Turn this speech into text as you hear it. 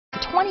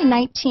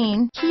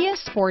2019 Kia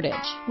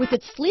Sportage. With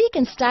its sleek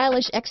and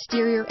stylish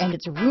exterior and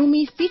its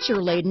roomy,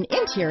 feature-laden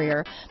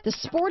interior, the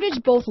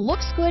Sportage both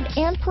looks good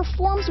and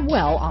performs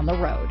well on the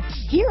road.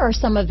 Here are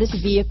some of this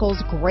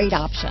vehicle's great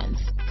options: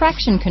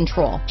 traction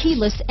control,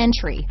 keyless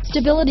entry,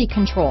 stability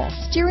control,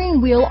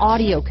 steering wheel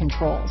audio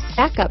controls,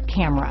 backup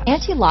camera,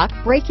 anti-lock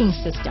braking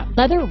system,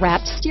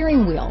 leather-wrapped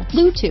steering wheel,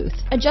 Bluetooth,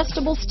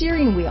 adjustable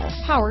steering wheel,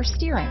 power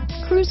steering,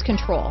 cruise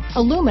control,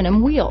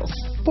 aluminum wheels,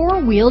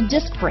 four-wheel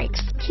disc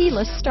brakes,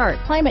 keyless start,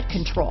 climate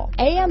control,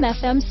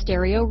 AM/FM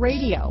stereo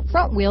radio,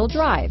 front-wheel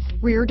drive,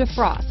 rear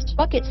defrost,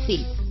 bucket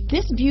seats.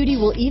 This beauty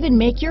will even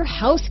make your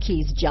house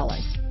keys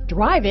jealous.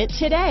 Drive it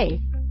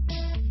today.